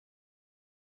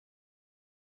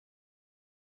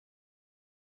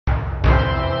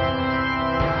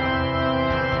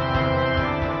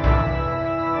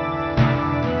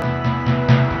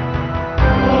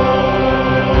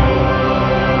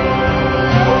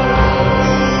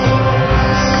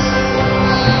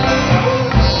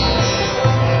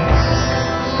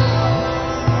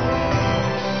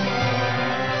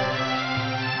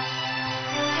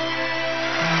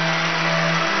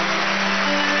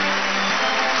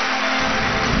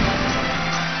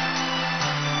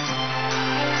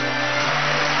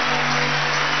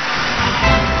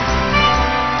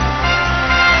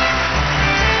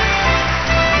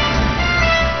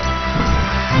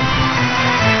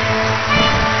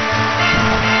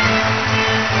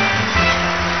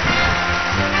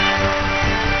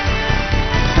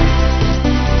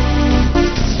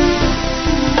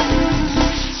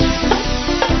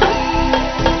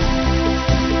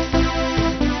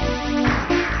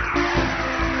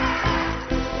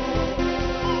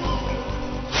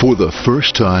For the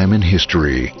first time in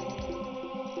history,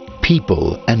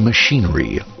 people and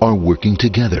machinery are working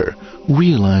together,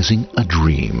 realizing a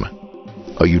dream.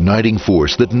 A uniting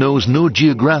force that knows no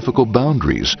geographical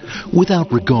boundaries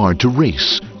without regard to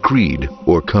race, creed,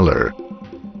 or color.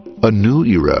 A new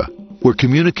era where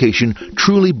communication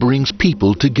truly brings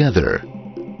people together.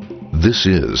 This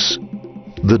is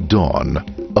the dawn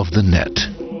of the net.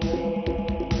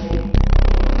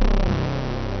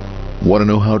 Want to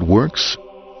know how it works?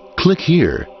 Click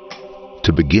here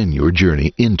to begin your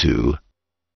journey into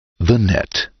the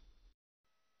net.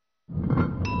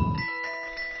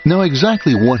 Now,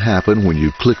 exactly what happened when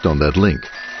you clicked on that link?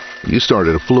 You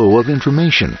started a flow of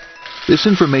information. This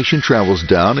information travels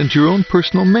down into your own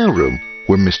personal mailroom,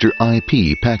 where Mr.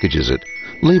 IP packages it,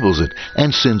 labels it,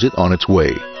 and sends it on its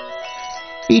way.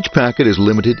 Each packet is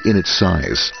limited in its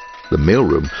size. The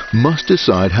mailroom must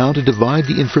decide how to divide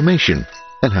the information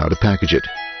and how to package it.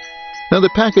 Now,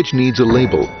 the package needs a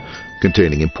label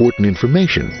containing important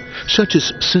information, such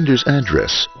as sender's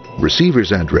address,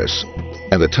 receiver's address,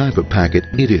 and the type of packet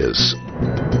it is.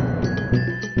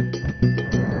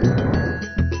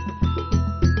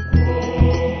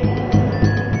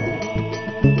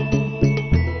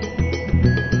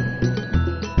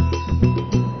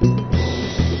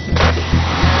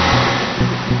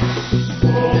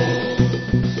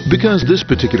 Because this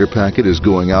particular packet is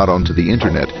going out onto the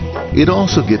Internet, it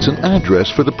also gets an address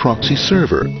for the proxy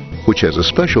server, which has a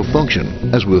special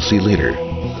function, as we'll see later.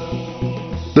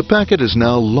 The packet is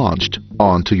now launched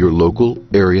onto your local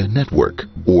area network,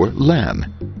 or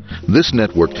LAN. This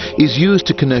network is used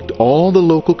to connect all the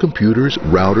local computers,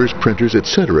 routers, printers,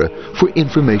 etc. for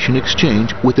information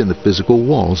exchange within the physical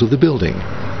walls of the building.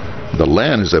 The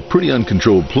LAN is a pretty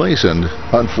uncontrolled place, and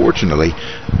unfortunately,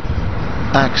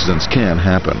 accidents can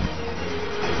happen.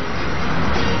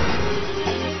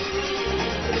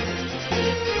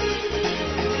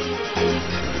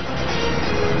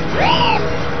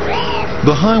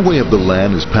 The highway of the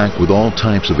LAN is packed with all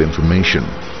types of information.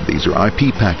 These are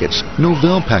IP packets,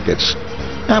 Novell packets,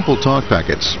 Apple Talk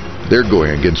packets. They're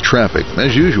going against traffic,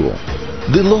 as usual.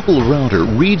 The local router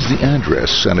reads the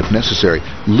address and, if necessary,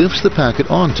 lifts the packet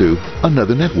onto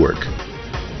another network.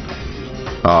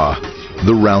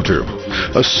 The router,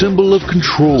 a symbol of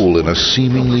control in a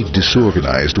seemingly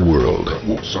disorganized world.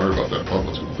 Whoops, sorry about that.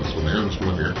 Let's move this one here, this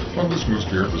one here. This moves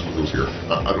here, this one goes here.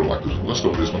 I don't like this one. Let's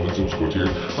stop this one. Let's go here.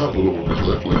 A little over to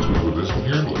the left. Let's move with this one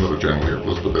here. Another channel here.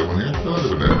 Let's put that one here.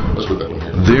 Let's put that one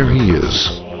here. There he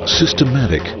is,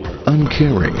 systematic,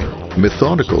 uncaring,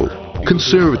 methodical,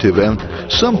 conservative, and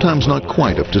sometimes not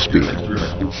quite up to speed.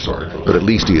 Sorry. But at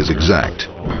least he is exact,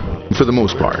 for the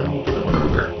most part.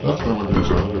 That one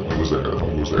was there, that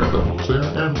one was there, that one was there,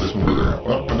 and this one was there.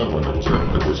 Well, another one that was there,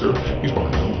 that was there. He's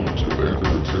behind that one, still there,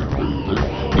 that was there,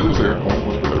 he was there, one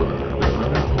was there,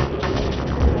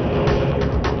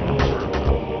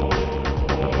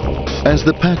 As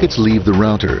the packets leave the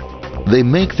router, they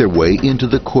make their way into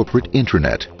the corporate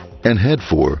intranet and head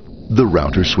for the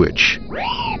router switch.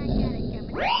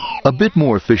 A bit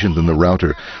more efficient than the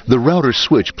router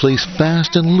switch plays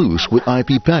fast and loose with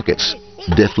IP packets,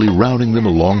 deftly routing them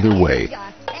along their way.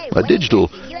 A digital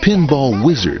pinball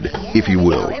wizard, if you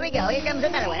will. Here we go. Here comes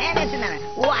another one. And it's another.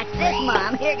 Watch this,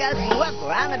 Mom. Here goes. Whoop,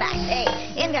 around the back. Hey,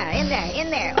 in there.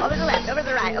 Over the left, over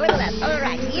the right, over the left, over the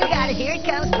right. You got it. Here it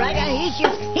comes. Right down. He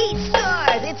shoots. He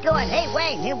scores. It's going. Hey,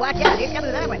 Wayne. Here, watch out. Here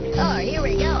comes another one. Oh, here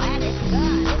we go. And it's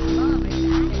gone.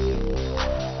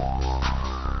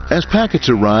 As packets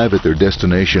arrive at their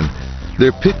destination,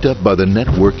 they're picked up by the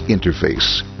network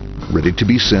interface, ready to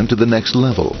be sent to the next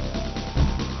level.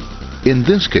 In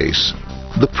this case,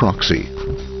 the proxy.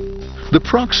 The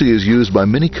proxy is used by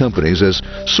many companies as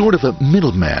sort of a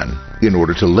middleman in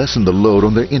order to lessen the load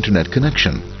on their internet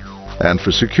connection, and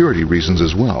for security reasons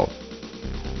as well.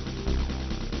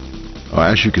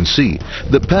 As you can see,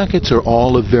 the packets are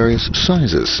all of various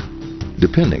sizes,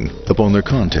 depending upon their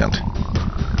content.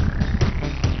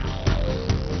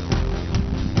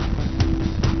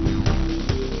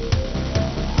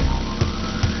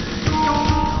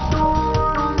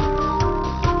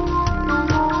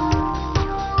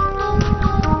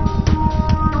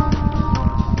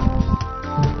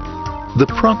 The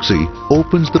proxy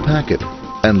opens the packet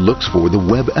and looks for the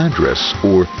web address,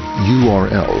 or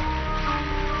URL.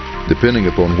 Depending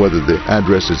upon whether the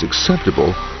address is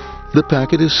acceptable, the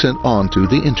packet is sent on to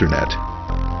the Internet.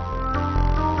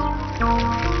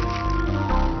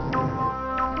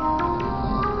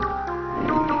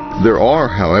 There are,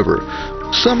 however,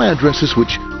 some addresses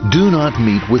which do not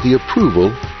meet with the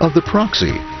approval of the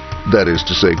proxy, that is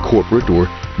to say, corporate or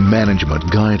management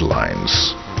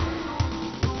guidelines.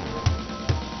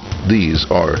 these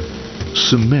are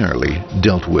summarily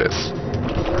dealt with.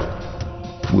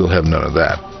 We'll have none of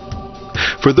that.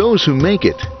 For those who make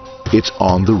it, it's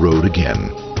on the road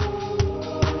again.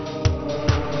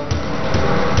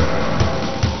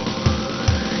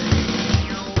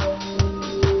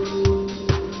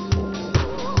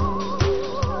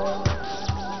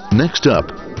 Next up,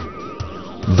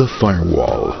 the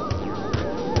firewall.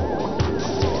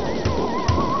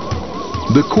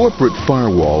 The corporate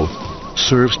firewall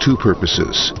serves two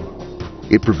purposes.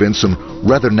 It prevents some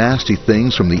rather nasty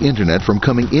things from the Internet from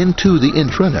coming into the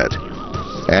intranet,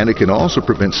 and it can also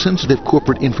prevent sensitive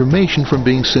corporate information from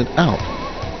being sent out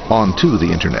onto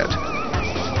the Internet.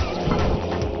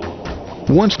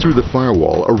 Once through the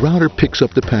firewall, a router picks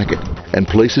up the packet and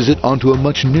places it onto a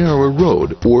much narrower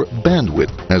road, or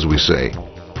bandwidth, as we say.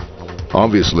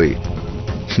 Obviously,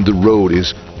 the road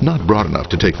is not broad enough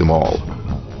to take them all.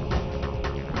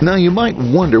 Now you might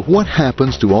wonder what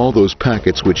happens to all those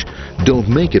packets which don't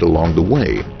make it along the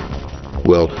way.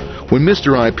 Well, when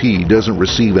Mr. IP doesn't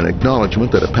receive an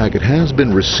acknowledgement that a packet has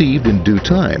been received in due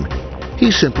time, he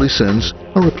simply sends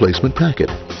a replacement packet.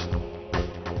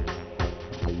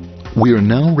 We are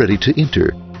now ready to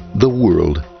enter the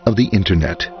world of the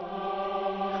Internet.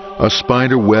 A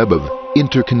spider web of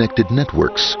interconnected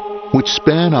networks which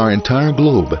span our entire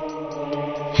globe.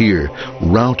 Here,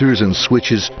 routers and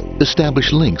switches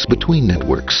establish links between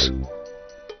networks.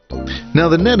 Now,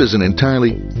 the net is an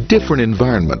entirely different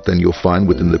environment than you'll find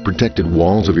within the protected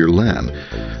walls of your LAN.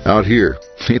 Out here,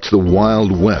 it's the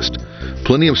Wild West.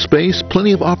 Plenty of space,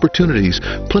 plenty of opportunities,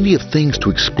 plenty of things to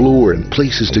explore and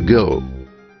places to go.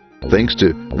 Thanks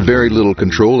to very little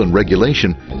control and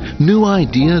regulation, new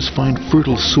ideas find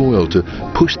fertile soil to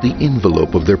push the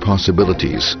envelope of their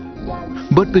possibilities.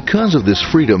 But because of this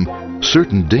freedom,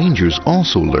 certain dangers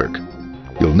also lurk.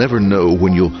 You'll never know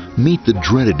when you'll meet the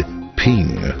dreaded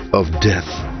ping of death.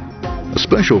 A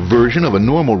special version of a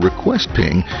normal request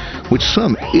ping which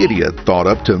some idiot thought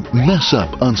up to mess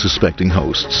up unsuspecting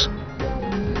hosts.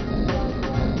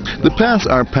 The paths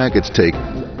our packets take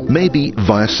may be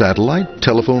via satellite,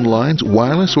 telephone lines,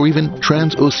 wireless, or even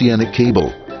transoceanic cable.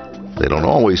 They don't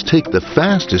always take the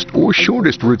fastest or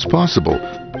shortest routes possible,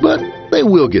 but they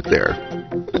will get there.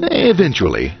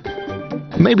 Eventually.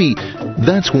 Maybe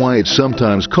that's why it's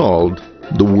sometimes called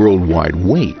the worldwide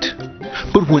wait.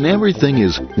 But when everything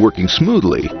is working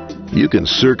smoothly, you can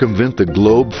circumvent the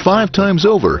globe 5 times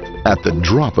over at the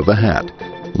drop of a hat.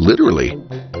 Literally.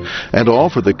 And all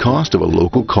for the cost of a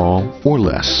local call or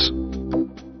less.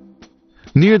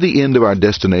 Near the end of our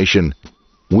destination,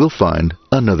 we'll find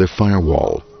another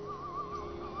firewall.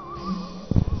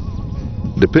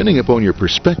 Depending upon your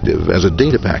perspective as a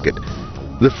data packet,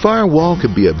 the firewall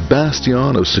could be a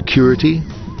bastion of security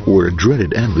or a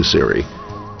dreaded adversary.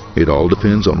 It all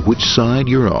depends on which side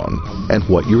you're on and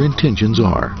what your intentions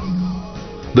are.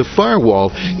 The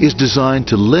firewall is designed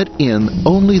to let in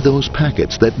only those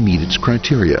packets that meet its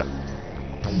criteria.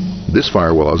 This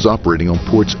firewall is operating on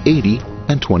ports 80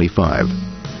 and 25.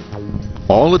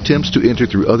 All attempts to enter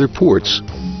through other ports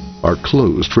are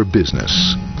closed for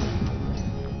business.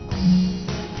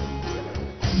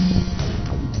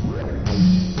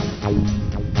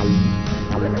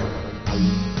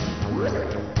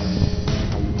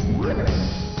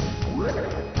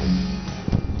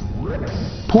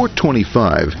 Port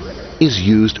 25 is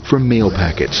used for mail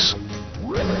packets,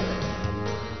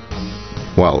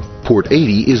 while Port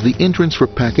 80 is the entrance for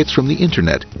packets from the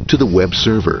Internet to the web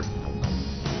server.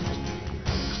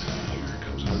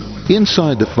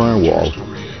 Inside the firewall,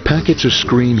 packets are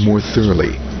screened more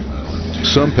thoroughly.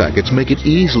 Some packets make it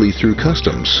easily through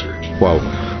customs, while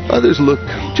others look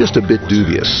just a bit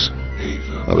dubious.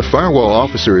 Now, the firewall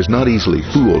officer is not easily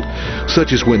fooled,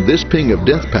 such as when this ping of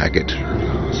death packet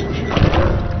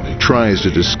tries to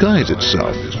disguise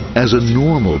itself as a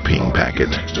normal ping packet.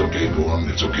 It's okay, punon.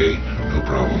 It's okay. No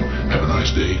problem. Have a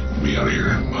nice day. We out of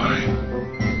here. Bye.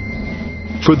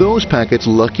 For those packets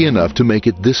lucky enough to make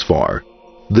it this far,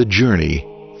 the journey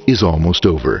is almost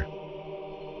over.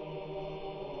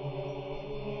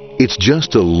 It's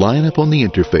just a line up on the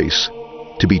interface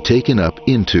to be taken up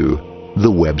into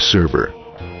the web server.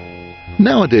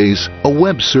 Nowadays, a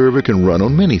web server can run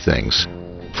on many things,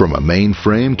 from a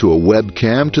mainframe to a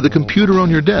webcam to the computer on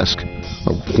your desk.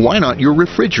 Why not your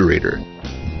refrigerator?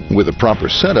 With a proper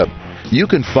setup, you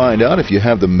can find out if you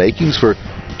have the makings for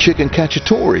chicken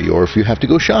cacciatore or if you have to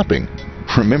go shopping.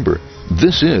 Remember,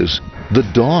 this is the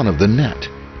dawn of the net.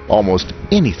 Almost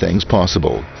anything's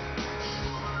possible.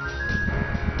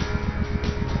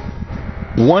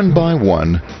 One by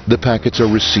one, the packets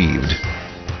are received,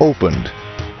 opened,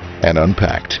 and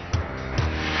unpacked.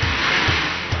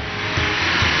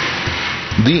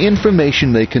 The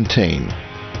information they contain,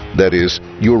 that is,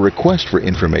 your request for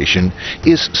information,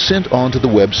 is sent on to the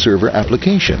web server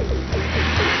application.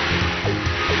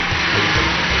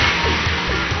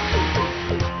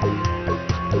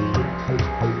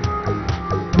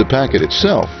 The packet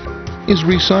itself is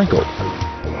recycled,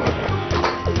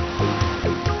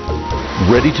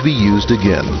 ready to be used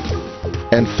again,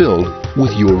 and filled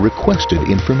with your requested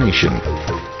information.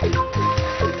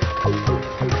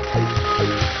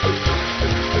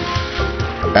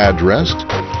 Addressed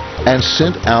and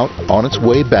sent out on its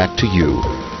way back to you.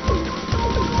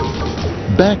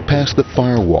 Back past the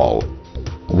firewall,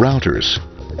 routers,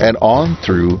 and on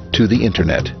through to the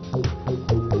Internet.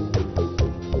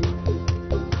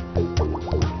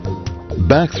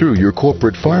 Back through your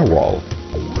corporate firewall.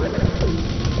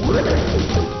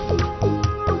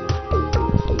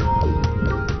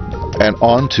 And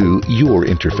onto your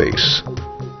interface.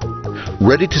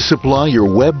 Ready to supply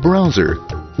your web browser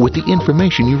with the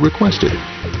information you requested.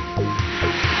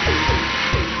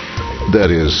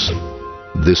 That is,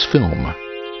 this film.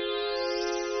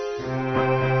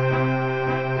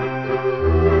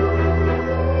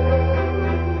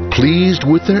 Pleased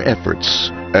with their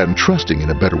efforts and trusting in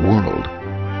a better world,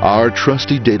 our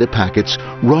trusty data packets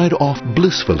ride off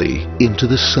blissfully into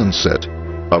the sunset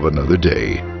of another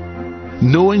day,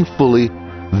 knowing fully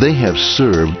they have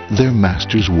served their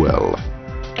masters well.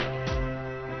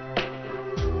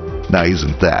 Now,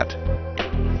 isn't that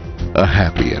a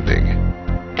happy ending?